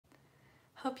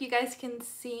Hope you guys can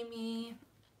see me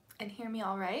and hear me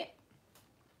all right.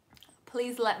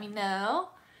 Please let me know.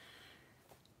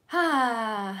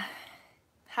 Happy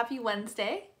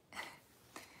Wednesday.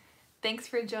 Thanks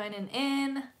for joining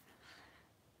in.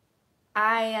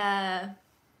 I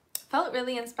felt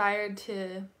really inspired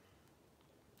to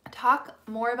talk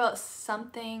more about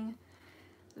something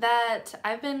that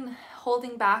I've been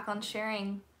holding back on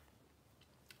sharing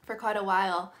for quite a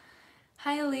while.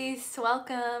 Hi Elise,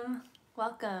 welcome.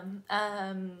 Welcome.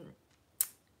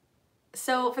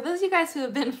 So for those of you guys who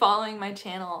have been following my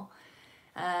channel,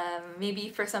 maybe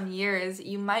for some years,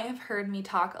 you might have heard me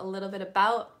talk a little bit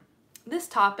about this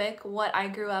topic, what I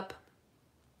grew up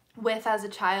with as a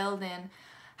child and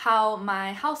how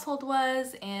my household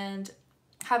was, and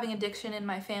having addiction in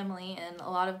my family and a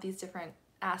lot of these different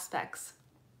aspects.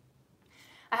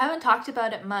 I haven't talked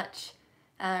about it much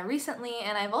recently,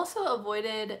 and I've also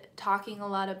avoided talking a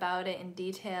lot about it in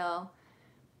detail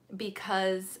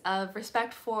because of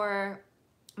respect for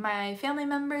my family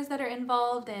members that are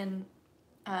involved and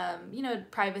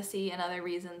privacy and other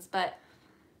reasons. But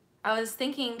I was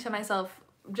thinking to myself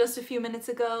just a few minutes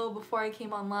ago before I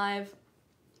came on live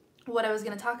what I was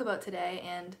going to talk about today,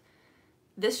 and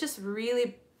this just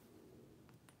really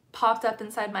popped up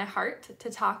inside my heart to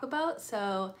talk about.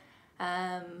 So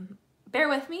bear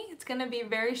with me. It's going to be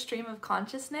very stream of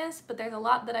consciousness, but there's a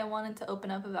lot that I wanted to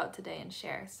open up about today and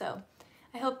share. So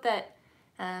I hope that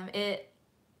it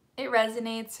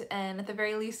resonates, and at the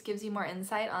very least gives you more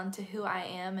insight onto who I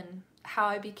am and how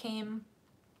I became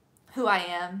who I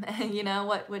am, you know,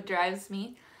 what drives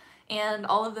me, and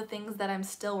all of the things that I'm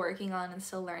still working on and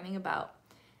still learning about.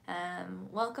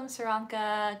 Welcome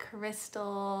Saranka,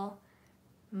 Crystal,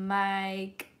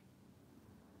 Mike,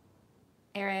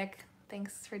 Eric,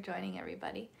 thanks for joining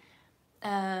everybody.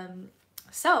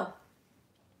 So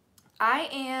I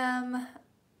am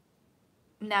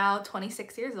now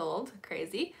 26 years old,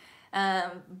 crazy,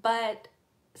 but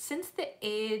since the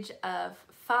age of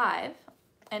 5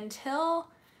 until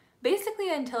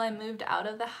I moved out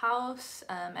of the house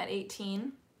at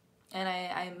 18 and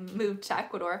I moved to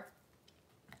Ecuador,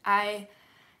 I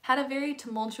had a very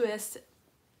tumultuous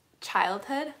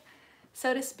childhood,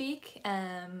 so to speak.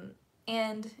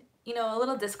 And you know, a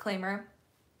little disclaimer,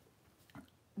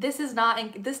 this doesn't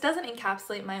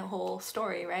encapsulate my whole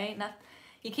story, right?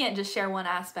 You can't just share one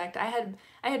aspect. I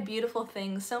had beautiful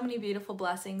things, so many beautiful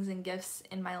blessings and gifts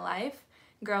in my life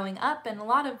growing up, and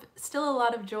still a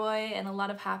lot of joy and a lot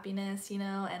of happiness, you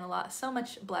know, and so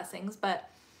much blessings. But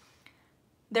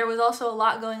there was also a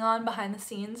lot going on behind the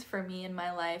scenes for me in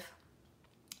my life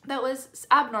that was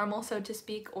abnormal, so to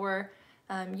speak, or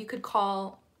you could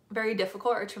call very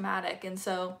difficult or traumatic. And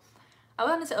so I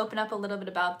wanted to open up a little bit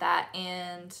about that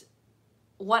and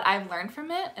what I've learned from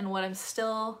it and what I'm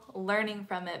still learning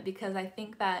from it, because I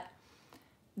think that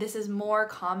this is more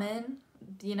common,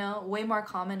 you know, way more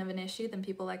common of an issue than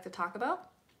people like to talk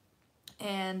about.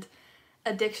 And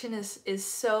addiction is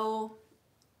so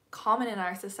common in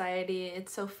our society.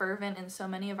 It's so fervent in so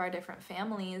many of our different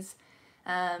families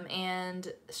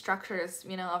and structures,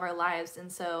 you know, of our lives.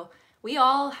 And so we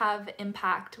all have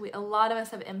impact. A lot of us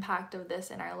have impact of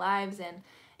this in our lives, and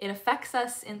it affects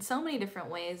us in so many different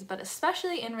ways, but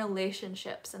especially in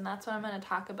relationships. And that's what I'm going to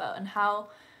talk about, and how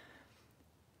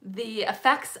the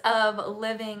effects of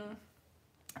living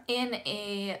in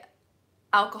a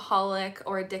alcoholic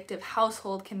or addictive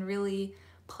household can really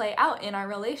play out in our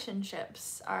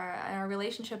relationships, our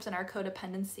relationships and our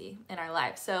codependency in our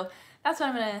lives. So that's what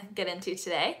I'm going to get into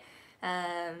today.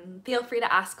 Feel free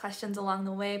to ask questions along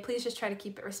the way. Please just try to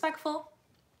keep it respectful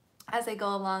as I go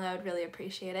along. I would really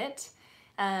appreciate it.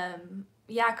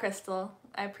 Yeah, Crystal,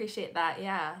 I appreciate that.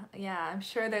 Yeah, I'm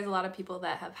sure there's a lot of people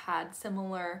that have had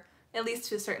similar, at least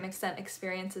to a certain extent,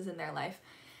 experiences in their life.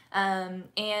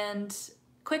 And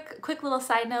quick little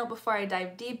side note before I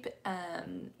dive deep,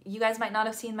 you guys might not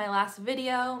have seen my last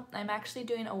video. I'm actually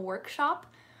doing a workshop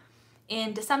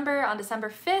in December, on December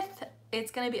 5th.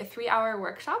 It's going to be a 3-hour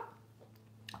workshop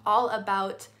all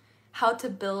about how to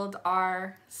build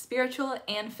our spiritual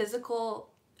and physical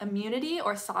immunity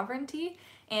or sovereignty.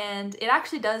 And it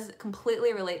actually does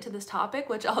completely relate to this topic,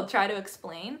 which I'll try to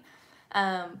explain.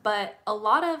 But a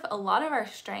lot of our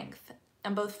strength,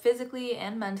 and both physically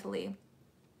and mentally,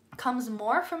 comes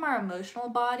more from our emotional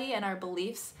body and our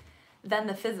beliefs than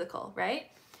the physical, right?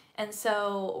 And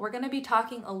so we're going to be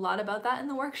talking a lot about that in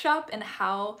the workshop, and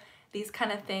how these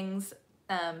kind of things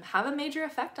have a major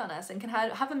effect on us and can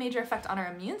have a major effect on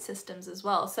our immune systems as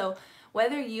well. So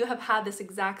whether you have had this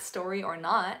exact story or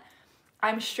not,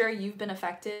 I'm sure you've been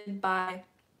affected by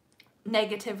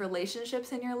negative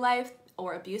relationships in your life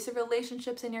or abusive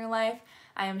relationships in your life.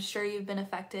 I am sure you've been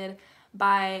affected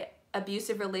by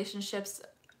abusive relationships,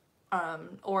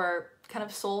 or kind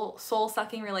of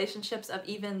soul-sucking relationships of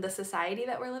even the society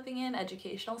that we're living in,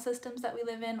 educational systems that we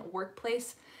live in,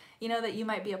 workplace, you know, that you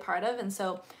might be a part of. And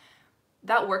so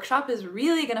that workshop is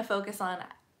really going to focus on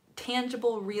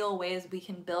tangible, real ways we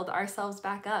can build ourselves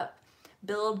back up,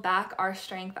 build back our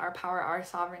strength, our power, our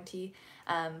sovereignty,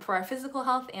 for our physical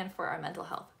health and for our mental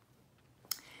health.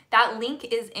 That link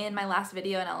is in my last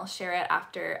video, and I'll share it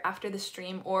after the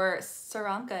stream. Or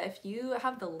Saranka, if you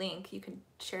have the link, you can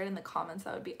share it in the comments.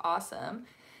 That would be awesome.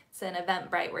 It's an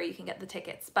Eventbrite where you can get the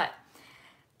tickets. But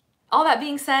all that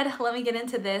being said, let me get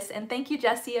into this. And thank you,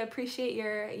 Jessie. I appreciate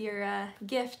your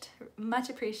gift. Much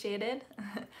appreciated.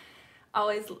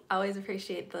 always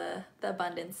appreciate the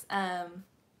abundance.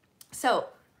 So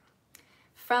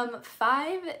from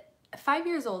 5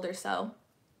 years old or so,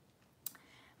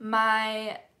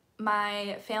 my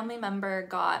family member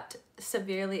got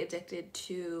severely addicted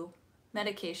to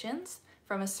medications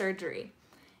from a surgery,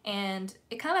 and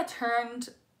it kind of turned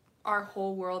our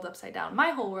whole world upside down, my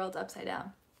whole world upside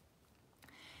down.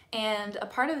 And a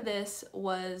part of this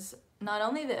was not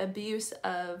only the abuse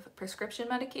of prescription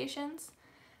medications,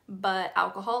 but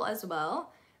alcohol as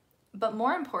well. But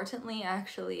more importantly,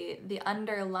 actually, the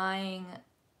underlying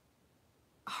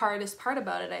hardest part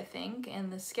about it, I think,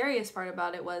 and the scariest part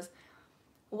about it was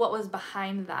what was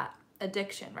behind that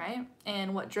addiction, right?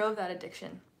 And what drove that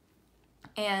addiction.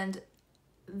 And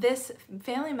this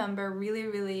family member really,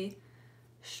 really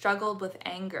struggled with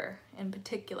anger in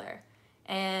particular.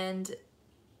 And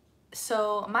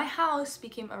so my house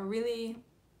became a really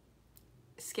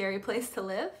scary place to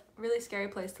live,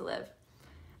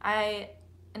 I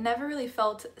never really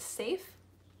felt safe.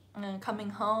 Coming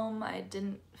home, I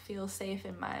didn't feel safe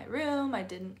in my room. I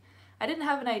didn't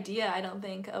have an idea, I don't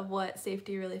think, of what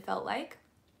safety really felt like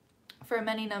for a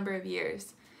many number of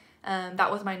years.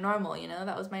 That was my normal, you know,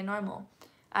 that was my normal.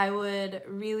 I would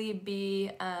really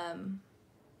be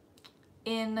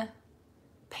in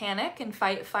panic and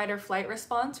fight or flight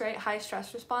response, right? High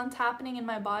stress response happening in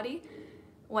my body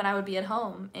when I would be at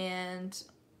home, and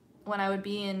when I would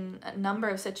be in a number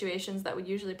of situations that would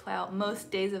usually play out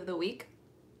most days of the week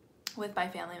with my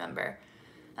family member.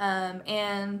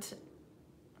 And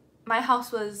my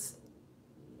house was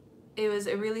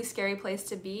a really scary place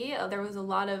to be. There was a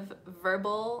lot of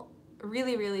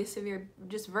really, really severe,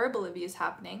 just verbal abuse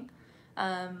happening.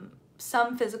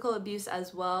 Some physical abuse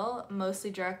as well,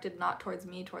 mostly directed not towards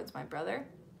me, towards my brother,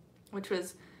 which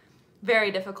was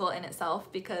very difficult in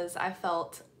itself because I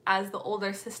felt, as the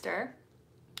older sister,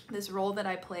 this role that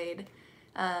I played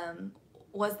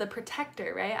was the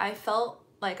protector, right? I felt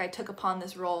like I took upon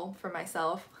this role for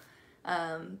myself,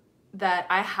 that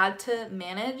I had to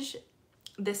manage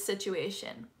this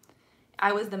situation.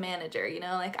 I was the manager, you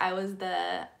know, like I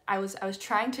was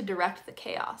trying to direct the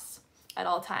chaos at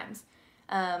all times.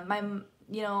 My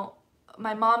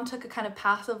mom took a kind of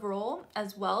passive role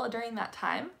as well during that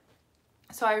time.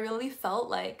 So I really felt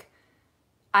like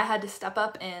I had to step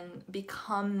up and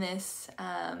become this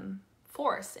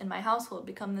force in my household,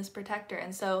 become this protector.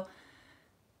 And so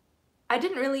I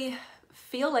didn't really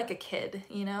feel like a kid,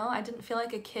 you know? I didn't feel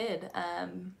like a kid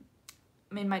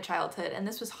in my childhood. And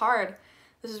this was hard.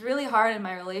 This was really hard in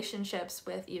my relationships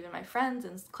with even my friends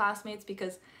and classmates,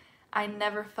 because I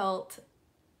never felt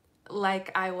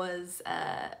like I was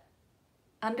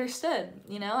understood,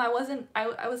 you know? I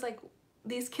was like,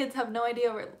 these kids have no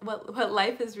idea what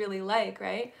life is really like,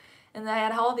 right? And I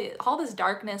had all this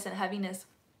darkness and heaviness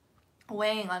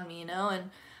weighing on me, you know? And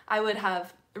I would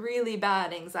have really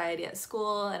bad anxiety at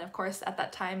school. And of course, at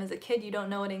that time as a kid, you don't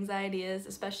know what anxiety is,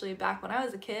 especially back when I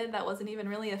was a kid. That wasn't even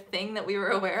really a thing that we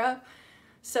were aware of.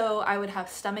 So I would have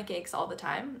stomach aches all the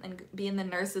time and be in the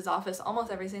nurse's office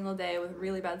almost every single day with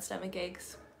really bad stomach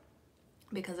aches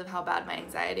because of how bad my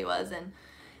anxiety was.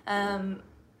 And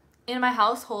in my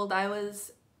household, I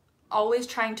was always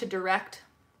trying to direct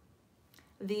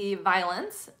the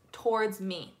violence towards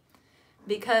me,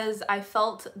 because I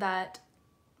felt that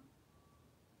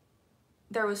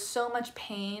there was so much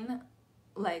pain,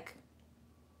 like,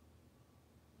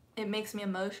 it makes me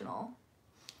emotional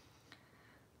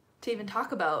to even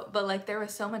talk about, but like there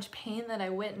was so much pain that I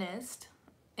witnessed.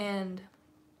 And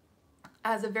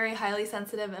as a very highly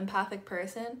sensitive, empathic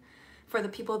person, for the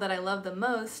people that I love the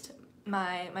most,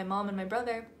 my mom and my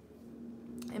brother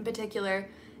in particular,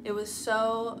 it was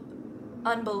so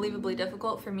unbelievably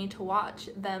difficult for me to watch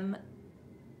them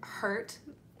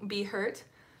be hurt.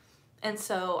 And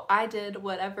so I did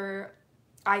whatever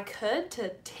I could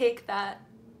to take that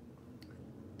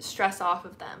stress off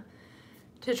of them,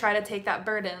 to try to take that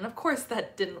burden. And of course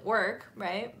that didn't work,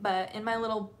 right? But in my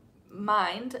little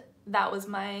mind, that was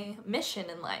my mission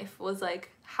in life, was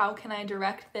like, how can I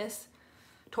direct this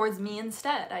towards me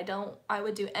instead? I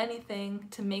would do anything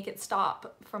to make it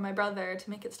stop for my brother, to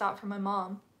make it stop for my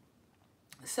mom.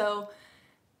 So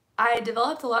I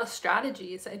developed a lot of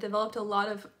strategies. I developed a lot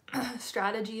of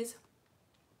strategies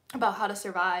about how to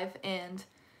survive and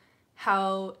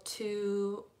how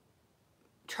to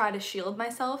try to shield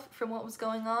myself from what was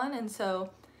going on. And so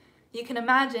you can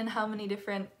imagine how many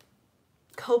different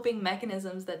coping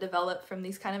mechanisms that develop from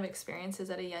these kind of experiences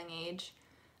at a young age,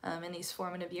 in these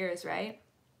formative years, right?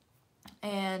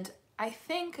 And I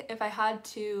think if I had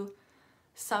to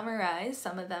summarize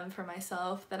some of them for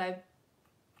myself that I've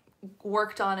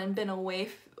worked on and been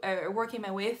working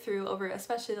my way through over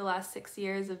especially the last 6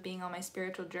 years of being on my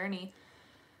spiritual journey,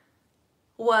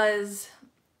 was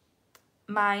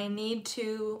my need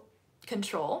to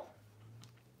control,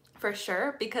 for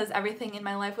sure, because everything in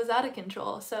my life was out of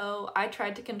control. So I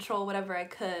tried to control whatever I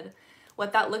could.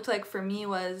 What that looked like for me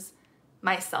was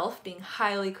myself, being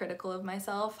highly critical of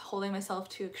myself, holding myself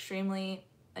to extremely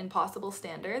impossible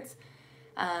standards,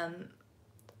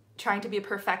 trying to be a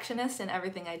perfectionist in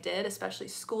everything I did, especially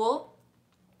school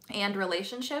and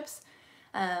relationships,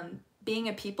 being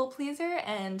a people pleaser.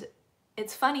 And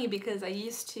it's funny because I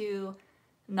used to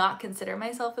not consider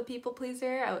myself a people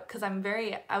pleaser because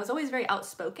I was always very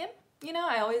outspoken. You know,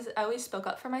 I always spoke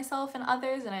up for myself and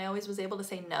others, and I always was able to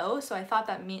say no. So I thought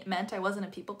that meant I wasn't a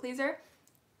people pleaser.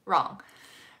 Wrong.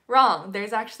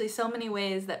 There's actually so many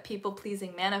ways that people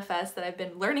pleasing manifests that I've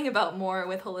been learning about more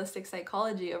with holistic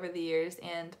psychology over the years.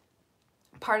 And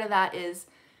part of that is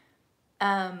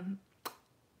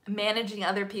managing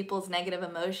other people's negative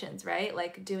emotions, right?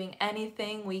 Like doing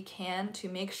anything we can to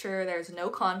make sure there's no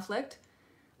conflict,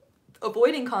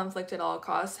 avoiding conflict at all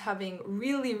costs, having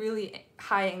really, really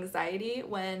high anxiety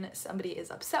when somebody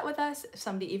is upset with us, if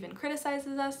somebody even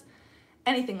criticizes us,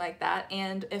 anything like that.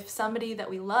 And if somebody that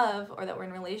we love or that we're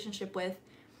in a relationship with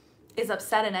is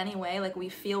upset in any way, like we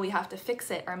feel we have to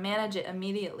fix it or manage it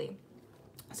immediately.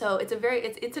 So it's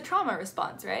a trauma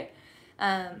response, right?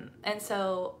 And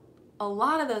so a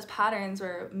lot of those patterns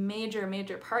were a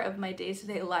major part of my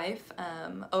day-to-day life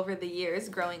over the years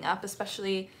growing up,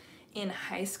 especially in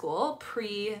high school,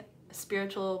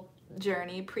 pre-spiritual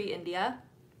journey, pre-India.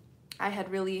 I had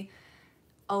really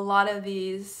a lot of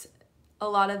these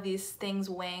things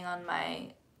weighing on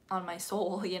my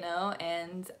soul, you know,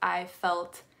 and I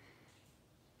felt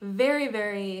very,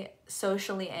 very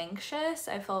socially anxious.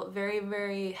 I felt very,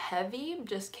 very heavy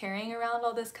just carrying around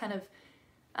all this kind of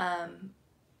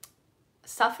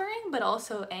suffering, but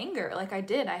also anger. Like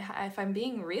if I'm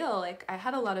being real, like I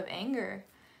had a lot of anger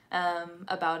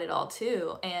about it all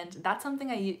too. And that's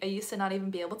something I used to not even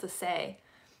be able to say.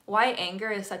 Why anger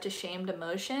is such a shamed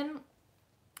emotion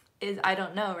is, I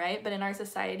don't know, right? But in our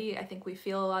society, I think we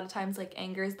feel a lot of times like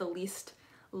anger is the least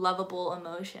lovable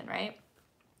emotion, right?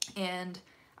 And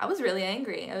I was really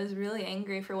angry. I was really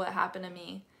angry for what happened to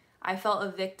me. I felt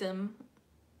a victim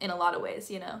in a lot of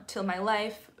ways, you know, to my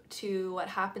life, to what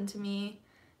happened to me,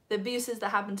 the abuses that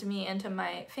happened to me and to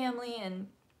my family, and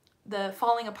the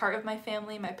falling apart of my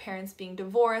family, my parents being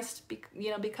divorced, you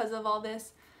know, because of all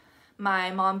this,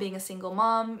 my mom being a single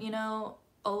mom, you know,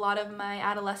 a lot of my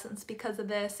adolescence because of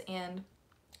this, and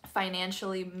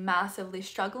financially massively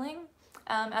struggling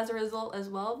as a result as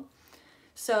well.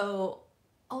 So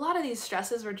a lot of these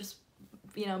stresses were just,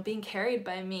 you know, being carried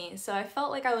by me. So I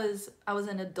felt like I was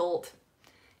an adult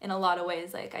in a lot of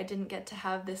ways. Like I didn't get to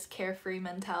have this carefree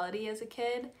mentality as a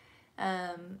kid.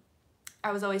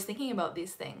 I was always thinking about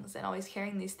these things and always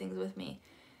carrying these things with me.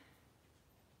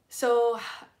 So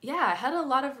yeah, I had a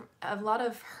lot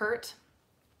of hurt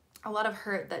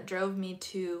that drove me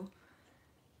to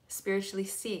spiritually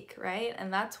seek, right?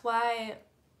 And that's why,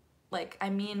 like, I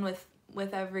mean with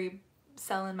every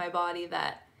cell in my body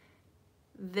that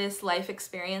this life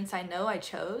experience I know I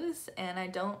chose, and I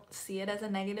don't see it as a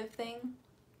negative thing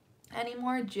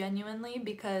anymore, genuinely,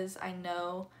 because I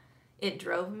know it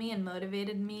drove me and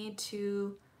motivated me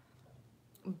to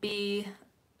be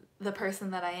the person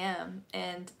that I am,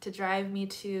 and to drive me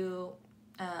to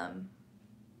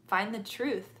find the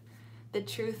truth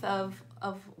of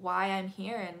why I'm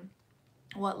here and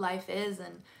what life is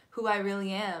and who I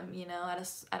really am, you know,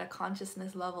 at a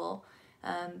consciousness level,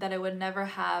 that I would never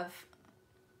have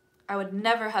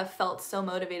felt so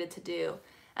motivated to do.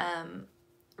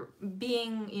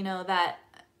 Being, you know, that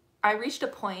I reached a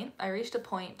point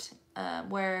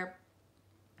where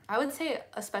I would say,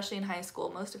 especially in high school,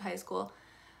 most of high school,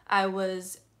 I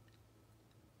was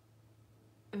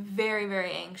very,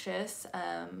 very anxious,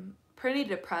 pretty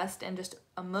depressed, and just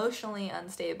emotionally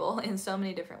unstable in so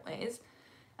many different ways.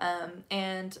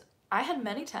 And I had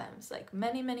many times, like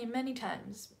many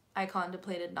times, I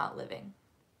contemplated not living.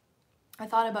 I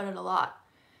thought about it a lot.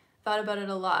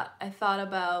 I thought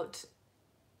about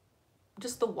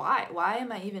just the why. Why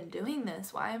am I even doing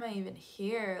this? Why am I even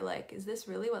here? Like, is this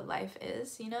really what life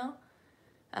is, you know?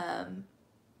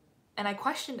 And I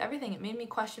questioned everything. It made me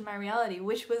question my reality,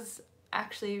 which was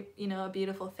actually, you know, a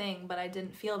beautiful thing, but I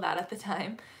didn't feel that at the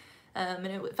time. And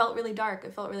it felt really dark.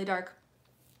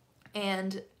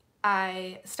 And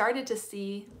I started to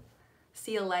see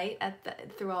a light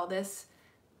through all this,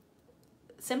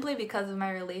 simply because of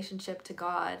my relationship to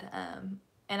God.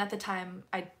 And at the time,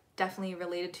 I definitely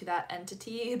related to that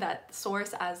entity, that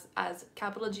source, as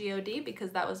capital God,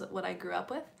 because that was what I grew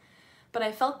up with. But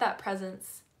I felt that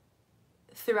presence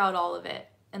throughout all of it,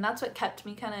 and that's what kept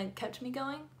me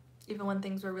going, even when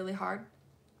things were really hard.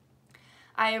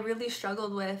 I really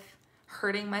struggled with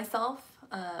hurting myself,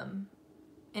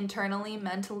 internally,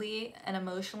 mentally, and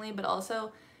emotionally, but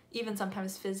also even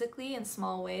sometimes physically in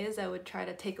small ways. I would try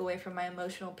to take away from my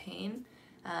emotional pain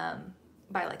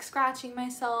by like scratching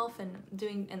myself and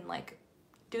doing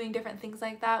different things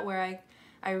like that, where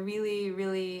I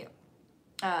really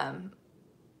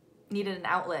needed an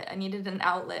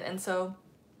outlet. And so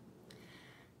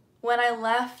when I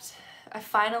left, I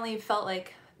finally felt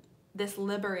like this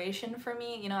liberation for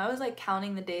me. You know, I was like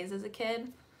counting the days as a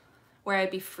kid where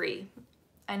I'd be free.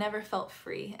 I never felt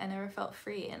free, and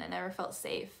I never felt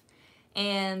safe.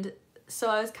 And so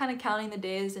I was kind of counting the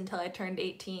days until I turned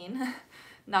 18.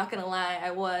 Not gonna lie,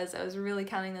 I was really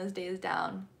counting those days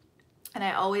down. And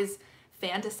I always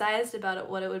fantasized about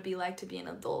what it would be like to be an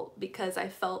adult, because I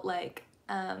felt like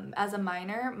as a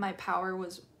minor, my power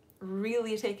was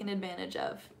really taken advantage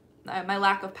of. My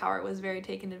lack of power was very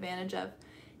taken advantage of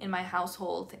in my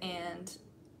household, and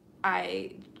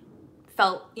I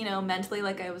felt, you know, mentally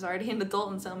like I was already an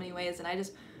adult in so many ways, and I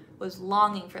just was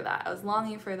longing for that. I was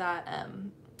longing for that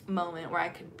moment where I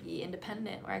could be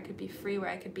independent, where I could be free, where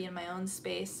I could be in my own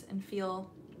space and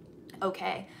feel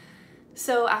okay.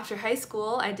 So after high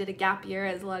school, I did a gap year,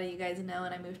 as a lot of you guys know,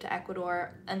 and I moved to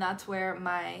Ecuador, and that's where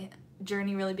my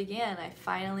journey really began. I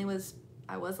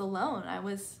was alone. I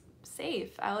was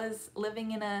safe. I was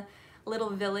living in a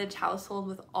little village household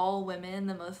with all women,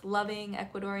 the most loving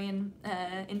Ecuadorian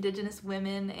indigenous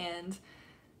women, and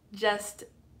just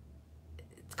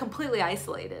completely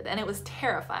isolated. And it was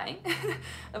terrifying.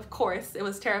 Of course, it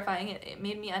was terrifying. It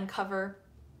made me uncover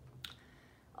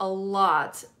a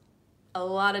lot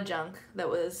of junk that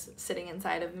was sitting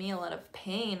inside of me, a lot of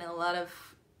pain, a lot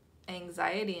of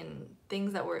anxiety and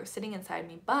things that were sitting inside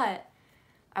me. But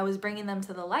I was bringing them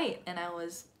to the light, and I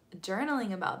was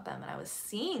journaling about them, and I was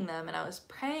seeing them, and I was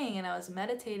praying, and I was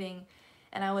meditating,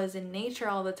 and I was in nature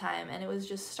all the time, and it was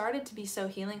just started to be so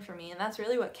healing for me. And that's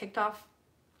really what kicked off,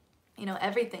 you know,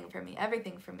 everything for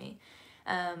me.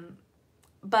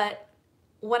 But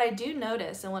what I do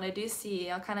notice and what I do see,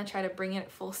 I'll kind of try to bring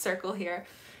it full circle here.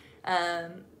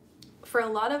 For a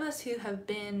lot of us who have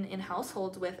been in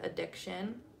households with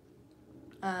addiction,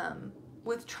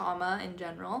 with trauma in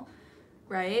general,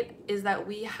 right, is that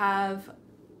we have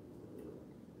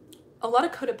a lot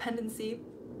of codependency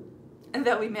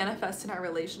that we manifest in our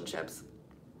relationships.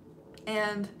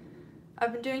 And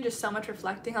I've been doing just so much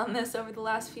reflecting on this over the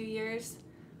last few years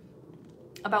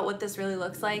about what this really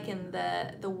looks like, and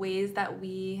the ways that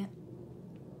we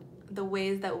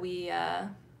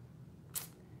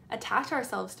attach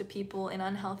ourselves to people in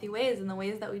unhealthy ways, and the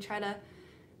ways that we try to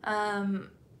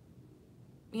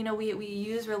we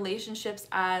use relationships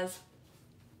as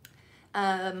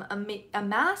a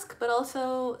mask, but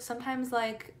also sometimes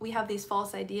like we have these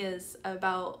false ideas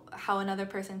about how another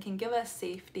person can give us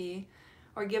safety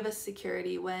or give us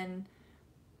security, when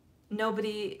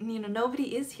nobody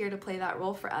is here to play that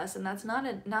role for us. And that's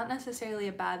not necessarily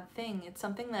a bad thing. It's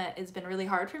something that has been really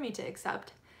hard for me to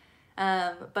accept,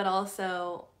 but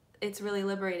also it's really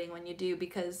liberating when you do,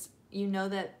 because you know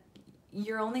that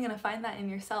you're only going to find that in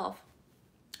yourself,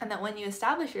 and that when you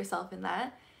establish yourself in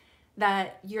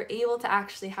that you're able to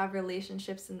actually have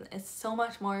relationships in so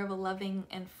much more of a loving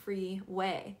and free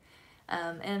way.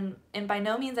 And by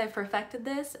no means I've perfected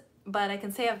this, but I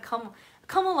can say I've come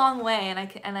a long way,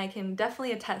 and I can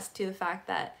definitely attest to the fact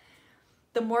that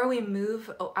the more we move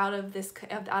out of these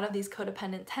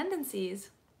codependent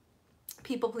tendencies,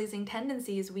 people-pleasing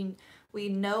tendencies, we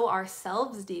know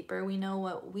ourselves deeper, we know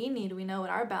what we need, we know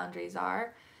what our boundaries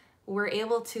are. We're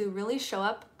able to really show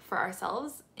up for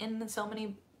ourselves in so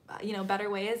many better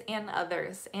ways, and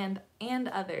others, and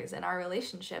others, and our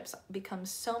relationships become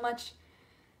so much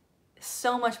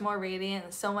more radiant,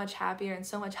 and so much happier, and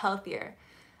so much healthier.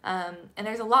 And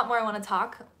there's a lot more I want to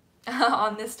talk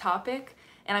on this topic,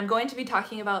 And I'm going to be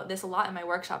talking about this a lot in my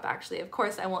workshop, actually. Of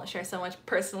course, I won't share so much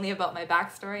personally about my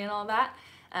backstory and all that.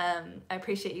 I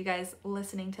appreciate you guys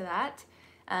listening to that.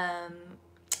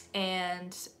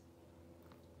 And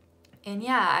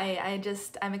yeah,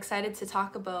 I'm excited to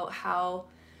talk about how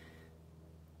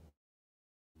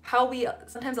we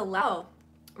sometimes allow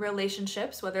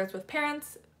relationships, whether it's with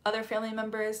parents, other family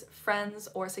members, friends,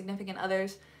 or significant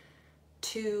others,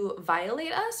 to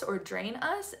violate us or drain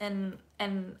us, and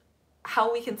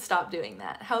how we can stop doing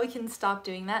that. How we can stop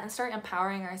doing that and start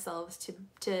empowering ourselves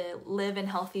to live in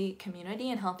healthy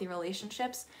community and healthy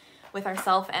relationships with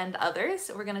ourselves and others.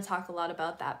 We're going to talk a lot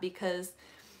about that, because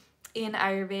in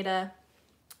Ayurveda,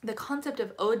 the concept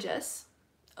of ojas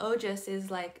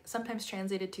is like sometimes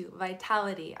translated to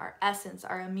vitality, our essence,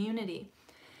 our immunity.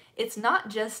 It's not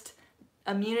just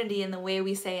immunity in the way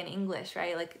we say in English,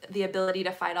 right? Like the ability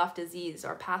to fight off disease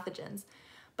or pathogens,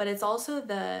 but it's also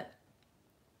the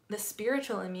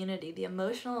spiritual immunity, the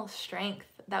emotional strength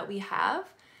that we have,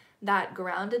 that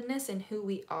groundedness in who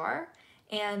we are,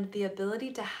 and the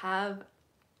ability to have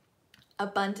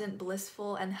abundant,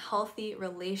 blissful, and healthy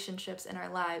relationships in our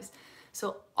lives.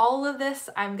 So all of this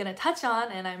I'm gonna touch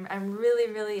on, and I'm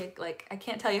really, like, I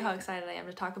can't tell you how excited I am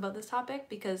to talk about this topic,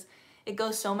 because it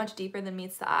goes so much deeper than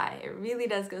meets the eye. It really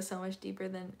does go so much deeper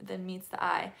than meets the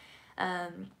eye.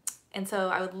 And so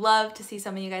I would love to see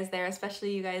some of you guys there,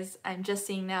 especially you guys I'm just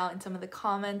seeing now in some of the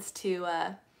comments who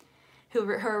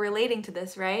are relating to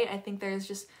this, right? I think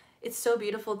it's so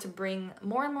beautiful to bring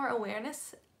more and more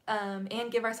awareness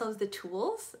and give ourselves the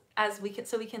tools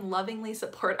so we can lovingly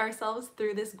support ourselves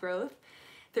through this growth,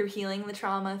 through healing the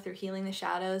trauma, through healing the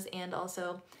shadows, and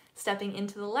also stepping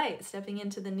into the light, stepping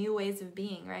into the new ways of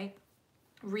being, right?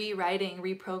 Rewriting,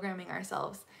 reprogramming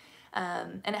ourselves.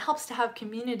 And it helps to have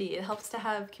community. It helps to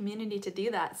have community to do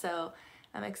that. So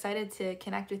I'm excited to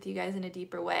connect with you guys in a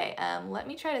deeper way. Let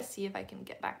me try to see if I can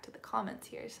get back to the comments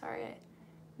here. Sorry, I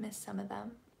missed some of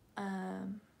them.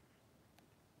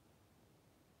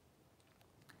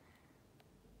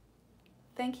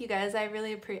 Thank you guys. I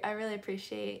really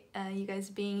appreciate you guys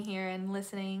being here and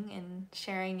listening and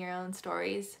sharing your own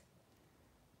stories.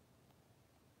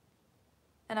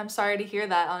 And I'm sorry to hear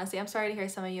that, honestly. I'm sorry to hear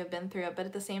some of you have been through it, but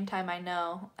at the same time, I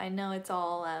know it's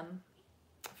all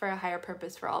for a higher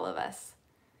purpose for all of us.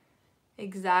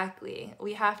 Exactly.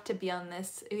 We have to be on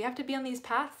these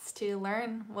paths to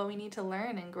learn what we need to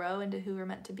learn and grow into who we're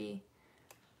meant to be.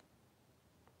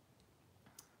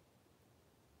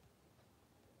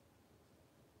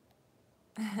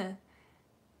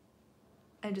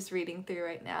 I'm just reading through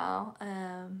right now.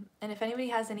 And if anybody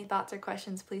has any thoughts or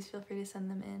questions, please feel free to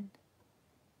send them in.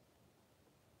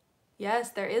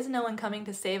 Yes, there is no one coming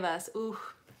to save us. Ooh,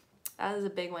 that is a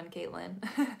big one, Caitlin.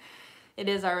 It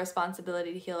is our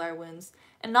responsibility to heal our wounds,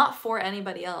 and not for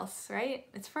anybody else, right?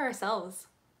 It's for ourselves.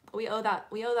 We owe that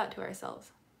to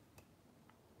ourselves.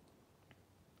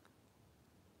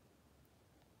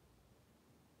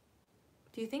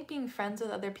 Do you think being friends with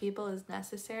other people is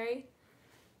necessary?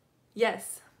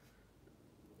 Yes.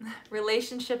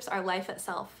 Relationships are life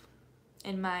itself,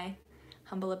 in my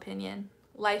humble opinion.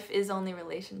 Life is only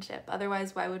relationship.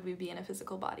 Otherwise, why would we be in a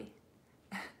physical body?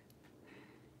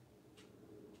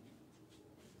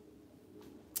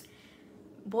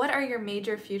 What are your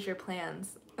major future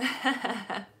plans?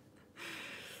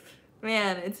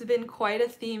 Man, it's been quite a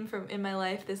theme in my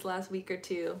life this last week or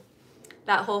two.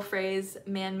 That whole phrase,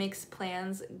 man makes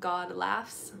plans, God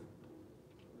laughs.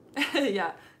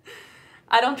 Yeah.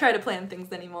 I don't try to plan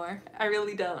things anymore. I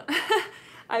really don't.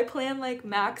 I plan like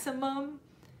maximum,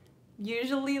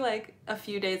 usually like a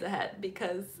few days ahead,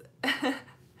 because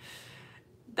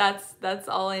that's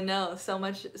all I know. So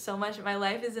much my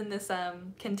life is in this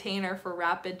container for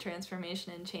rapid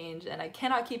transformation and change, and I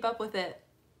cannot keep up with it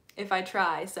if I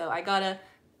try. So I gotta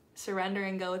surrender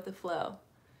and go with the flow.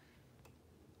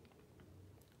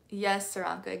 Yes,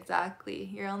 Saranka,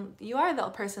 exactly. You are the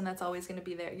person that's always going to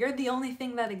be there. You're the only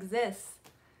thing that exists.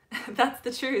 That's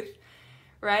the truth,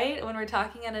 right? When we're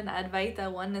talking at an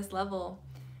Advaita oneness level,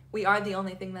 we are the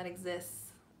only thing that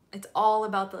exists. It's all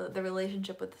about the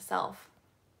relationship with the self.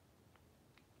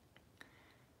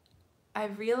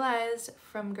 I've realized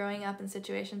from growing up in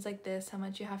situations like this how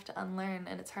much you have to unlearn,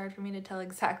 and it's hard for me to tell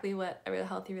exactly what a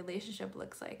healthy relationship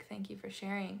looks like. Thank you for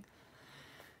sharing.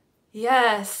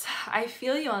 Yes, I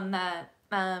feel you on that.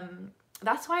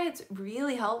 That's why it's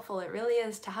really helpful. It really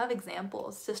is to have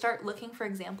examples, to start looking for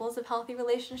examples of healthy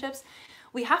relationships.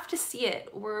 We have to see it.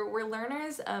 We're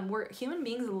learners. We're human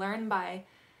beings learn by,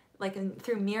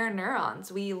 through mirror neurons.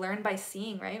 We learn by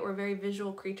seeing, right? We're very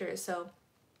visual creatures. So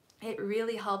it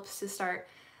really helps to start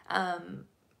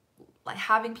like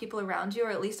having people around you, or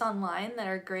at least online, that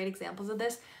are great examples of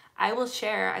this. I will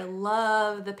share, I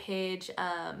love the page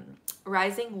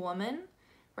Rising Woman.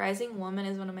 Rising Woman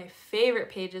is one of my favorite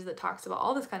pages that talks about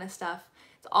all this kind of stuff.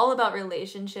 It's all about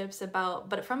relationships,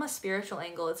 but from a spiritual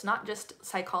angle. It's not just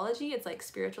psychology, it's like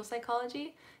spiritual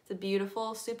psychology. It's a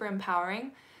beautiful, super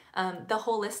empowering. The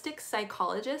Holistic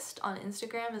Psychologist on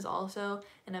Instagram is also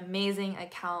an amazing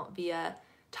account via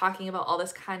talking about all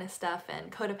this kind of stuff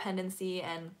and codependency,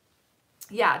 and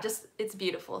yeah, just it's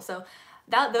beautiful. So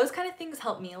those kind of things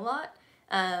help me a lot.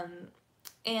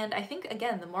 And I think,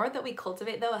 again, the more that we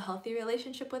cultivate, though, a healthy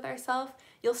relationship with ourselves,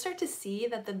 you'll start to see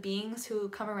that the beings who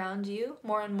come around you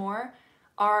more and more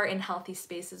are in healthy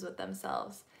spaces with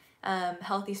themselves,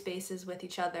 healthy spaces with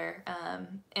each other.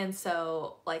 And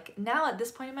so, like, now at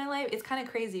this point in my life, it's kind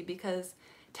of crazy because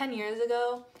 10 years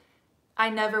ago, I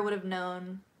never would have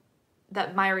known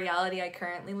that my reality I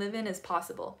currently live in is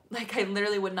possible. Like, I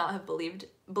literally would not have believed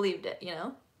it, you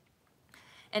know?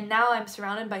 And now I'm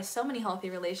surrounded by so many healthy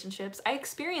relationships. I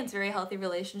experience very healthy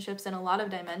relationships in a lot of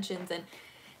dimensions, and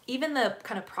even the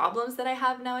kind of problems that I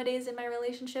have nowadays in my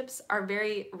relationships are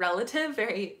very relative,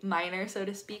 very minor, so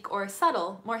to speak, or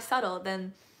subtle, more subtle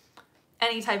than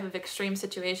any type of extreme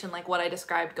situation like what I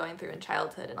described going through in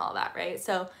childhood and all that, right?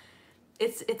 So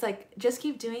it's like, just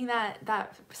keep doing that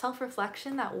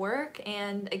self-reflection, that work,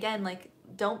 and again, like,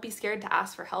 don't be scared to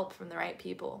ask for help from the right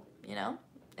people, you know?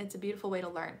 It's a beautiful way to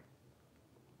learn.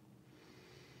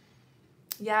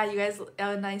 Yeah, you guys,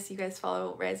 oh nice, you guys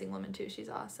follow Rising Woman too. She's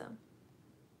awesome.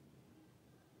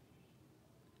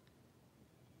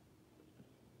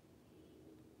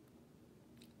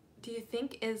 Do you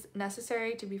think is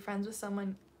necessary to be friends with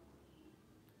someone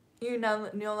you're no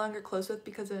longer close with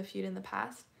because of a feud in the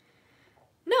past?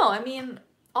 No, I mean,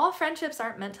 all friendships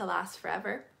aren't meant to last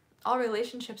forever. All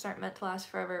relationships aren't meant to last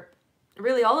forever.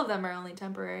 Really, all of them are only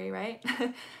temporary, right?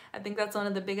 I think that's one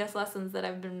of the biggest lessons that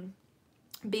I've been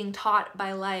being taught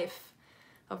by life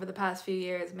over the past few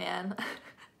years, man.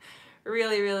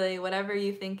 Really, whatever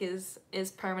you think is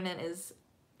permanent is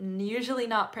usually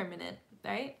not permanent,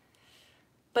 right?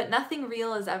 But nothing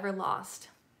real is ever lost.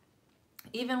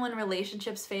 Even when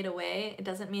relationships fade away, it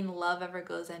doesn't mean love ever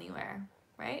goes anywhere,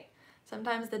 right?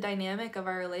 Sometimes the dynamic of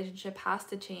our relationship has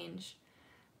to change,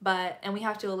 and we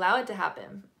have to allow it to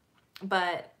happen.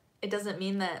 But it doesn't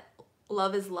mean that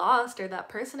love is lost or that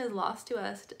person is lost to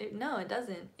us. No, it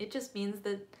doesn't. It just means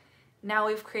that now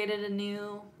we've created a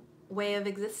new way of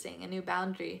existing, a new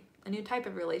boundary, a new type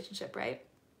of relationship, right?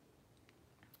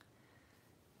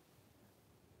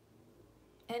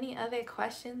 Any other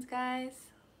questions, guys?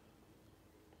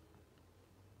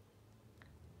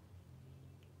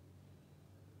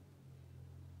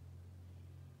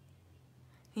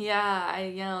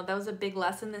 Yeah, that was a big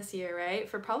lesson this year, right?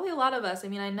 For probably a lot of us. I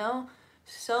mean, I know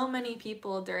so many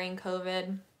people during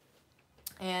COVID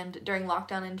and during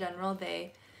lockdown in general,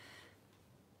 they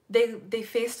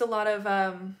faced a lot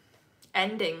of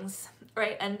endings,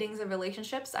 right? Endings of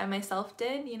relationships. I myself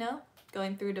did, you know,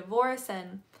 going through divorce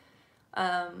and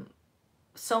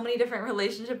so many different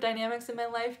relationship dynamics in my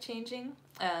life changing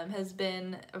has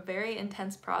been a very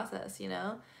intense process, you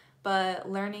know, but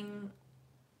learning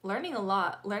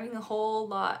a whole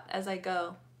lot as I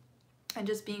go, and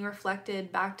just being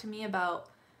reflected back to me about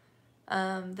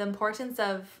the importance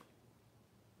of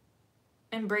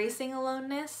embracing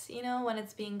aloneness, you know, when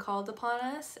it's being called upon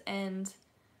us. And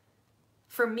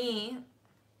for me,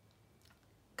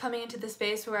 coming into the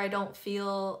space where I don't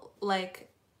feel like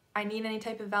I need any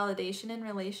type of validation in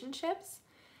relationships,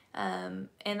 and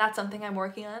that's something I'm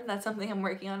working on. That's something I'm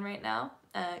working on right now,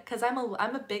 because I'm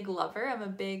a big lover. I'm a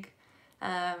big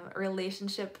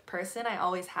relationship person. I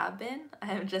always have been.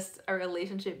 I'm just a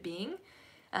relationship being.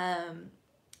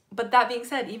 But that being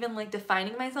said, even like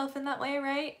defining myself in that way,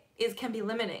 right, can be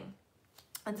limiting.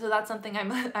 And so that's something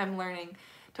I'm learning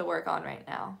to work on right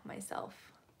now myself.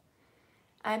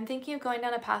 I'm thinking of going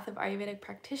down a path of Ayurvedic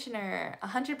practitioner.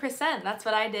 100%. That's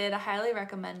what I did. I highly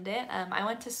recommend it. I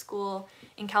went to school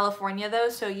in California though,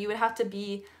 so you would have to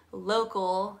be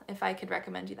local if I could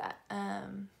recommend you that.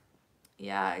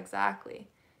 Yeah, exactly.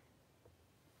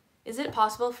 Is it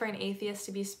possible for an atheist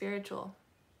to be spiritual?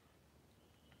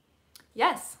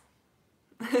 Yes.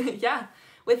 Yeah.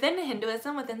 Within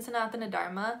Hinduism, within Sanatana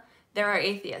Dharma, there are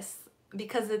atheists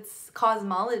because it's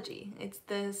cosmology. It's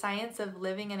the science of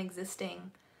living and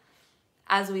existing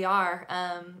as we are.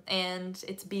 And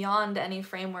it's beyond any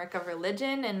framework of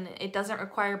religion, and it doesn't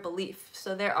require belief.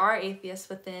 So there are atheists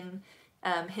within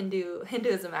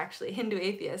Hinduism, actually. Hindu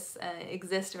atheists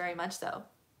exist very much so.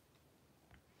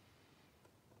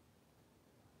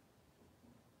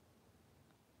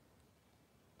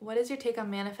 What is your take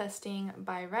on manifesting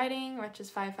by writing, which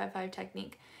is 555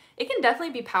 technique? It can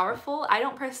definitely be powerful. I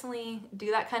don't personally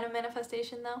do that kind of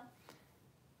manifestation though.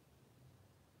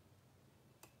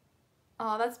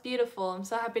 Oh, that's beautiful. I'm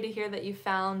so happy to hear that you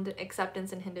found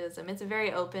acceptance in Hinduism. It's a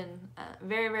very open,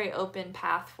 very, very open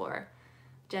path for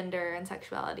gender and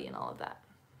sexuality and all of that.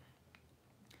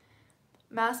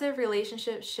 Massive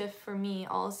relationship shift for me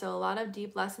also. A lot of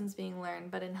deep lessons being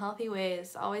learned, but in healthy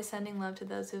ways. Always sending love to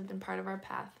those who have been part of our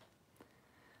path.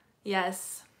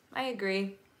 Yes, I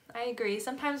agree. I agree.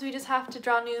 Sometimes we just have to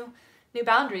draw new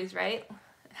boundaries, right?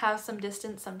 Have some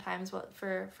distance sometimes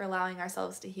for allowing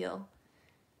ourselves to heal.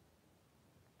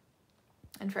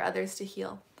 And for others to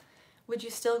heal. Would you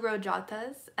still grow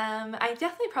jatas? I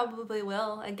definitely probably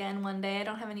will again one day. I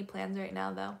don't have any plans right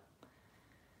now though.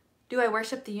 Do I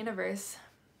worship the universe?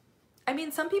 I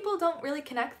mean, some people don't really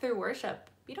connect through worship.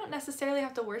 You don't necessarily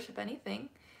have to worship anything,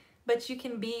 but you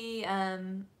can be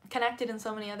connected in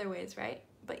so many other ways, right?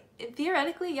 But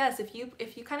theoretically, yes, if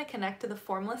you kind of connect to the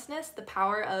formlessness, the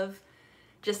power of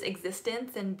just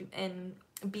existence and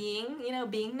being, you know,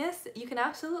 beingness, you can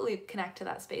absolutely connect to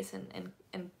that space and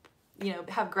you know,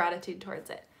 have gratitude towards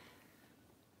it.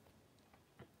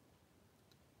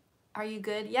 Are you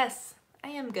good? Yes, I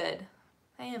am good.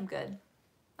 I am good.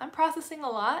 I'm processing a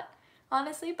lot,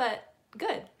 honestly, but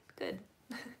good. Good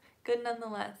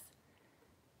nonetheless.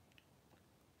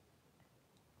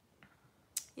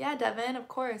 Yeah, Devin, of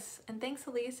course. And thanks,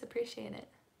 Elise. Appreciate it.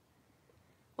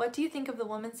 What do you think of the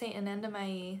woman Saint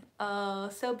Anandamayi? Oh,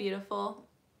 so beautiful.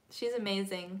 She's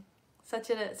amazing. Such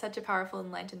a powerful,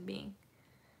 enlightened being.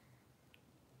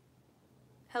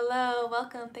 Hello,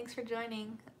 welcome. Thanks for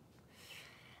joining.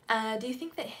 Do you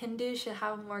think that Hindus should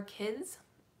have more kids?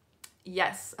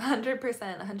 Yes, 100%,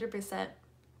 100%.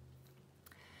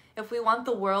 If we want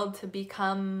the world to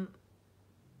become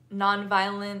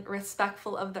nonviolent,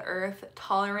 respectful of the earth,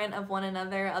 tolerant of one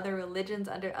another, other religions,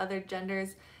 other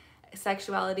genders,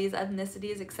 sexualities,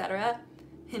 ethnicities, etc.,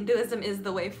 Hinduism is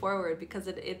the way forward because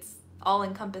it's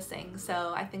all-encompassing.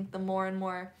 So I think the more and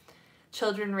more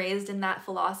children raised in that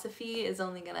philosophy is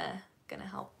only gonna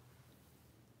help.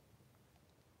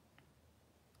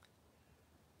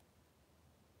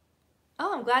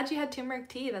 Oh, I'm glad you had turmeric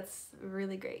tea. That's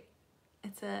really great.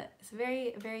 It's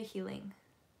very, very healing.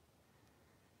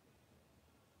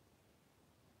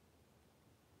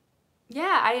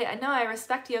 Yeah, I know I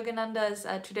respect Yogananda's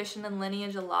tradition and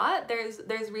lineage a lot. There's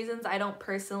reasons I don't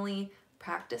personally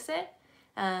practice it.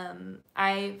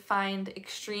 I find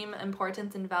extreme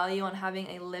importance and value on having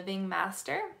a living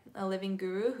master, a living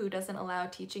guru who doesn't allow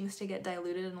teachings to get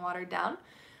diluted and watered down,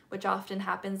 which often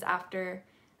happens after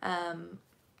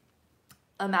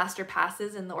a master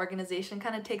passes and the organization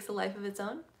kind of takes a life of its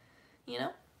own, you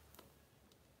know?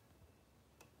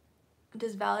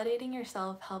 Does validating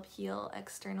yourself help heal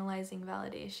externalizing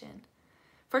validation?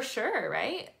 For sure,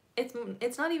 right? It's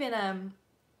not even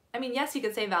I mean, yes, you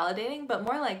could say validating, but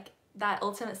more like that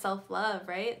ultimate self-love,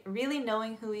 right? Really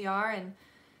knowing who we are and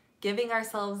giving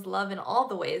ourselves love in all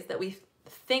the ways that we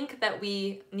think that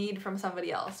we need from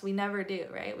somebody else. We never do,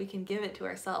 right? We can give it to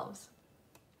ourselves.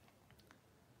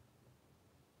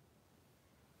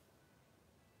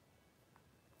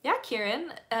 Yeah,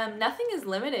 Kieran, nothing is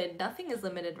limited. Nothing is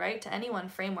limited, right, to any one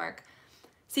framework.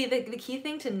 See, the key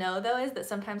thing to know, though, is that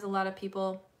sometimes a lot of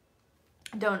people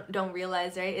don't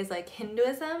realize, right, is like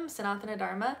Hinduism, Sanatana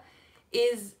Dharma,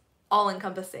 is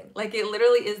all-encompassing. Like, it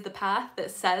literally is the path that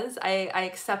says, I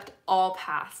accept all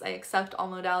paths. I accept all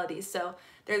modalities. So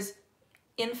there's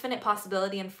infinite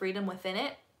possibility and freedom within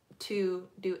it to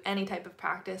do any type of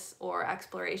practice or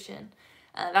exploration.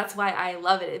 That's why I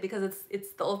love it, because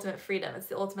it's the ultimate freedom. It's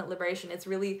the ultimate liberation. It's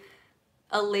really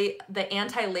the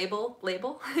anti-label,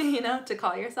 you know, to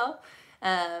call yourself.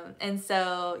 And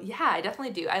so, yeah, I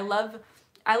definitely do. I love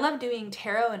doing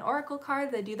tarot and oracle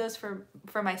cards. I do those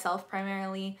for myself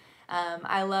primarily.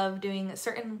 I love doing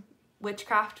certain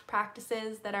witchcraft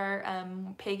practices that are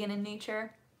pagan in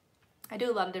nature. I do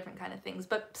a lot of different kind of things,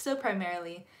 but still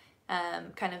primarily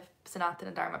kind of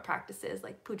Sanatana Dharma practices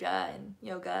like puja and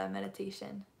yoga,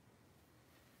 meditation.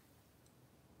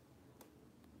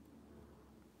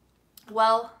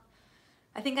 Well,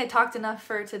 I think I talked enough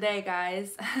for today,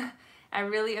 guys. I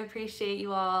really appreciate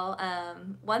you all.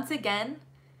 Once again,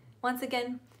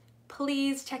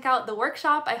 please check out the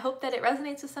workshop. I hope that it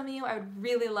resonates with some of you. I would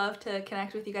really love to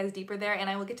connect with you guys deeper there, and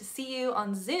I will get to see you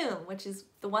on Zoom, which is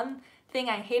the one thing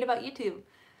I hate about YouTube.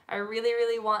 I really,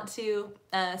 really want to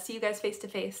see you guys face to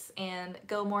face and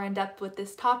go more in depth with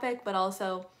this topic, but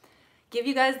also give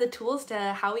you guys the tools to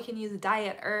how we can use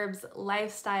diet, herbs,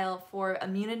 lifestyle for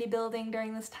immunity building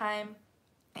during this time,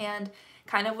 and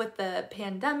kind of with the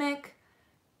pandemic,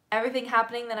 everything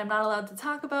happening that I'm not allowed to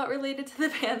talk about related to the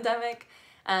pandemic,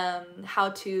 how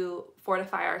to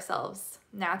fortify ourselves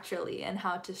naturally and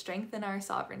how to strengthen our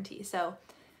sovereignty. So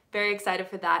very excited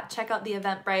for that. Check out the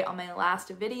Eventbrite on my last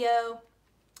video.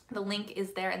 The link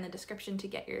is there in the description to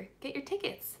get your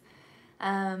tickets.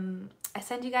 I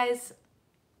send you guys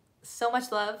so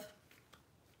much love,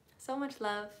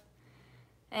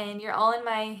 and you're all in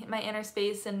my inner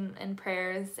space and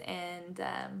prayers and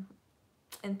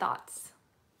thoughts.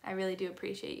 I really do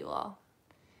appreciate you all.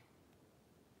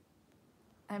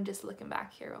 I'm just looking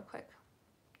back here real quick.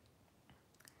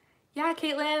 Yeah,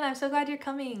 Caitlin, I'm so glad you're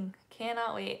coming.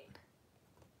 Cannot wait.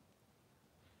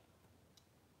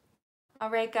 All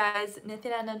right, guys.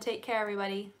 Nithyanandam, take care,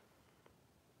 everybody.